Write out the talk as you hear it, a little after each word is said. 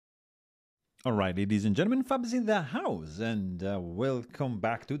All right, ladies and gentlemen, Fab's in the house, and welcome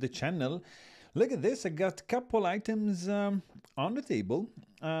back to the channel. Look at this, I got a couple items on the table.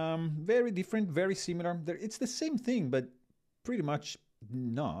 Very different, very similar. It's the same thing, but pretty much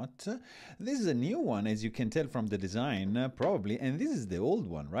not. This is a new one, as you can tell from the design, probably, and this is the old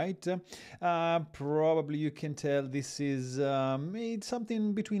one, right? Probably you can tell this is made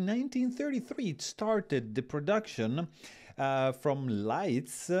something between 1933. It started the production from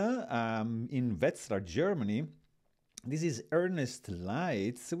Leitz in Wetzlar, Germany. This is Ernest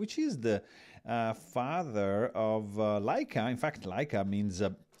Leitz, which is the father of Leica. In fact, Leica means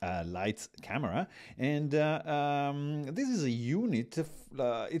Leitz camera, and this is a unit.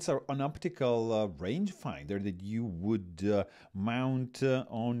 It's an optical rangefinder that you would mount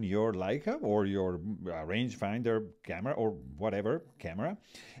on your Leica or your rangefinder camera or whatever camera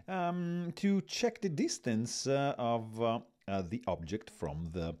to check the distance of the object from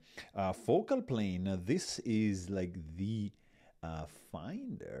the focal plane. This is like the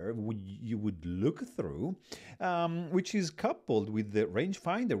finder you would look through, which is coupled with the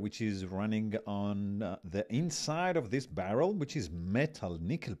rangefinder, which is running on the inside of this barrel, which is metal,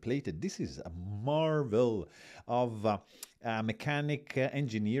 nickel plated. This is a marvel of mechanic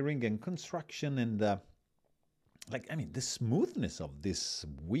engineering and construction, and the smoothness of this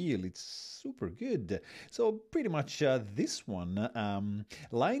wheel, it's super good. So pretty much this one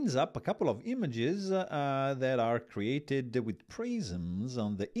lines up a couple of images that are created with prisms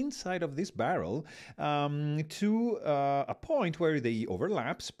on the inside of this barrel to a point where they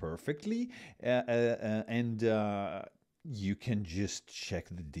overlaps perfectly, and you can just check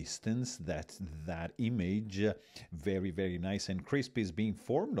the distance that that image, very, very nice and crisp, is being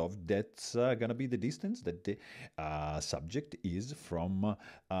formed of. That's gonna be the distance that the subject is from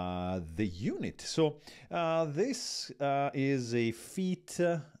the unit. So this is a feet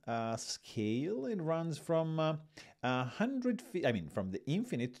scale. It runs from 100 feet, from the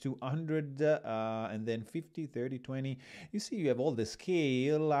infinite to 100, and then 50, 30, 20. You see, you have all the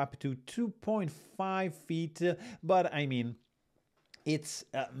scale up to 2.5 feet, but it's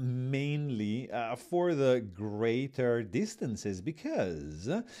mainly for the greater distances, because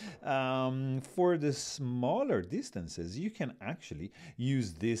for the smaller distances, you can actually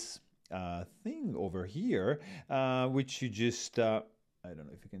use this thing over here, which you just I don't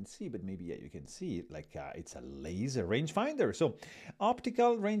know if you can see, but maybe, yeah, you can see it, like it's a laser rangefinder. So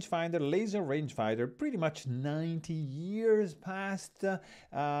optical rangefinder, laser rangefinder, pretty much 90 years passed in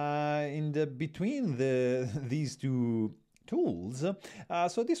the between these two tools.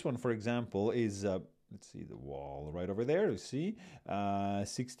 So this one, for example, is let's see the wall right over there. You see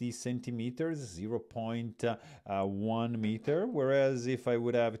 60 centimeters, 0.1 meter. Whereas if I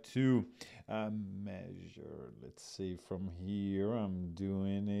would have to measure, let's say from here, I'm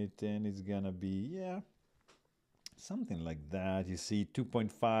doing it, and it's gonna be, yeah, something like that. You see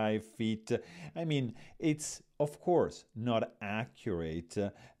 2.5 feet. It's of course not accurate.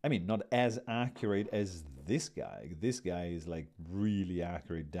 Not as accurate as this guy. This guy is like really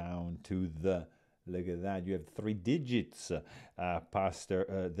accurate down to the, look at that, you have 3 digits past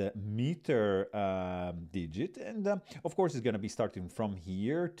the meter digit, and of course it's going to be starting from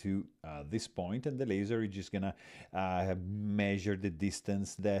here to this point, and the laser is just going to measure the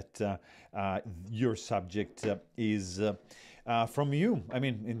distance that your subject is from you.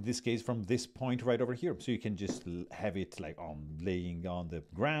 In this case, from this point right over here. So you can just have it like laying on the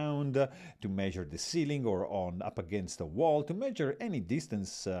ground to measure the ceiling, or on up against the wall to measure any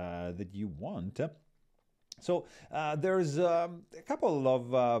distance that you want. So there's a couple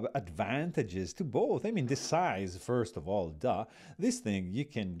of advantages to both. The size, first of all, duh. This thing, you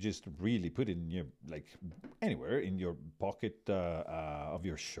can just really put it in your, like, anywhere in your pocket of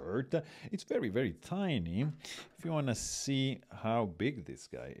your shirt. It's very, very tiny. If you want to see how big this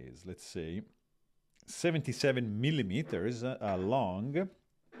guy is, let's say 77 millimeters long.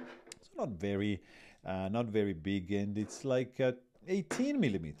 So not very big, and it's like 18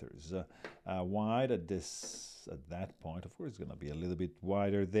 millimeters wide at that point. Of course, it's going to be a little bit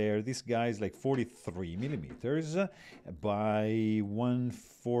wider there. This guy is like 43 millimeters by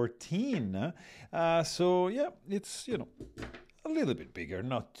 114. So yeah, it's, a little bit bigger,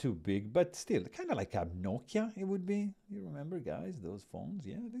 not too big, but still kind of like a Nokia. It would be. You remember, guys, those phones?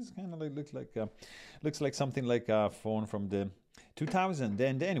 Yeah, this kind of like looks like something like a phone from the 2000.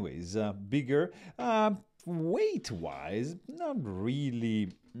 And anyways, bigger. Weight-wise, not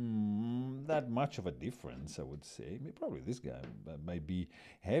really that much of a difference, I would say. Probably this guy might be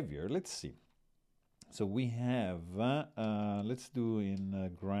heavier. Let's see. So we have, let's do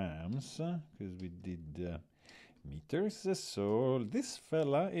in grams, because we did meters. So this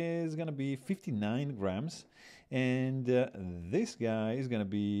fella is gonna be 59 grams, and this guy is gonna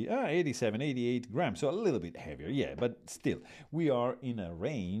be 87, 88 grams, so a little bit heavier, yeah, but still, we are in a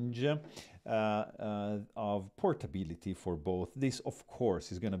range of portability for both. This, of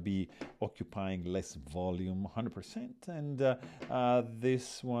course, is going to be occupying less volume, 100%, and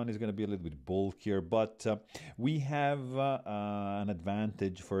this one is going to be a little bit bulkier, but we have an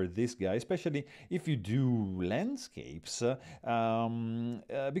advantage for this guy, especially if you do landscapes,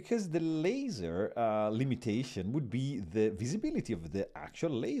 because the laser limitation would be the visibility of the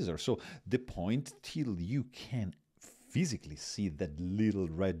actual laser, so the point till you can physically see that little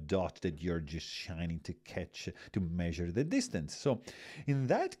red dot that you're just shining to catch, to measure the distance. So in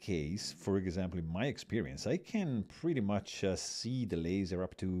that case, for example, in my experience, I can pretty much see the laser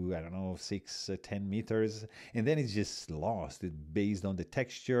up to, I don't know, 6, 10 meters, and then it's just lost based on the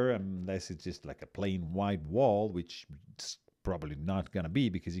texture, unless it's just like a plain white wall, which probably not gonna be,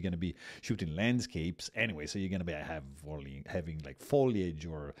 because you're gonna be shooting landscapes anyway, so you're gonna be having like foliage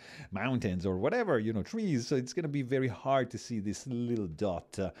or mountains or whatever, you know, trees, so it's gonna be very hard to see this little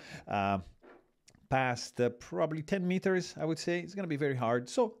dot past probably 10 meters, I would say. It's gonna be very hard.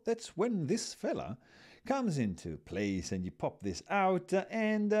 So that's when this fella comes into place, and you pop this out,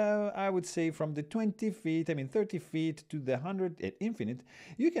 and I would say from the 20 feet, 30 feet to the 100 at infinite,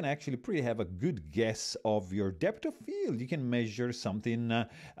 you can actually pretty have a good guess of your depth of field. You can measure something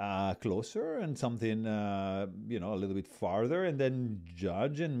closer and something, you know, a little bit farther, and then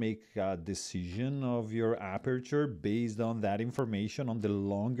judge and make a decision of your aperture based on that information on the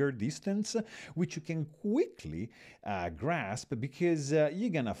longer distance, which you can quickly grasp, because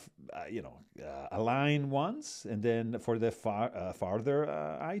you're gonna, you know, align once, and then for the farther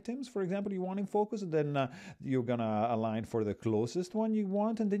items, for example, you want in focus, and then you're gonna align for the closest one you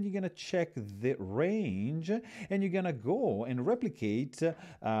want, and then you're gonna check the range, and you're gonna go and replicate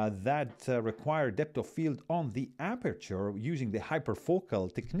that required depth of field on the aperture using the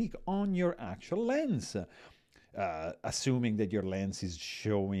hyperfocal technique on your actual lens. Assuming that your lens is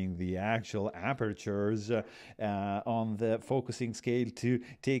showing the actual apertures on the focusing scale to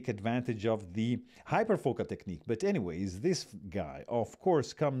take advantage of the hyperfocal technique. But anyways, this guy, of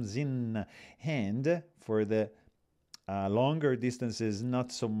course, comes in hand for the longer distances,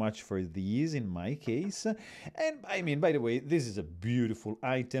 not so much for these in my case. And I mean, by the way, this is a beautiful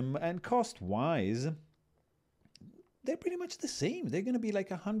item, and cost-wise, they're pretty much the same. They're going to be like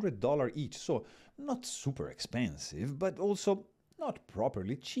 $100 each, so not super expensive, but also not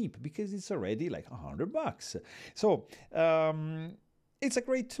properly cheap, because it's already like $100. So it's a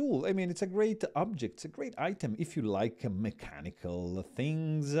great tool. I mean, it's a great object. It's a great item if you like mechanical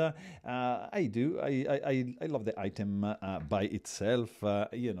things. I do. I love the item by itself.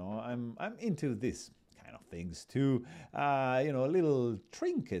 You know, I'm into this of things too, you know, little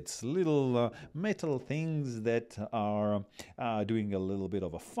trinkets, little metal things that are doing a little bit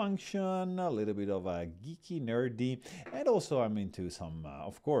of a function, a little bit of a geeky, nerdy, and also I'm into some,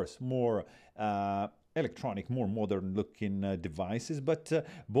 of course, more electronic, more modern looking devices, but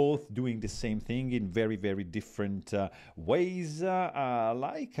both doing the same thing in very, very different ways.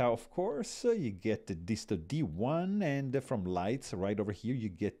 Leica, of course, you get the DISTO D1, and from Leitz right over here you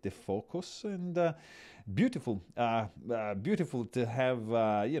get the FOKOS, and beautiful, beautiful to have,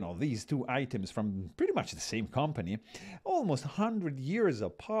 you know, these two items from pretty much the same company, almost 100 years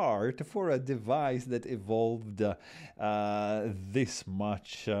apart, for a device that evolved this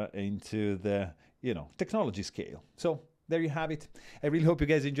much into the, you know, technology scale. So there you have it. I really hope you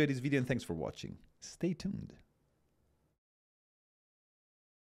guys enjoyed this video, and thanks for watching. Stay tuned.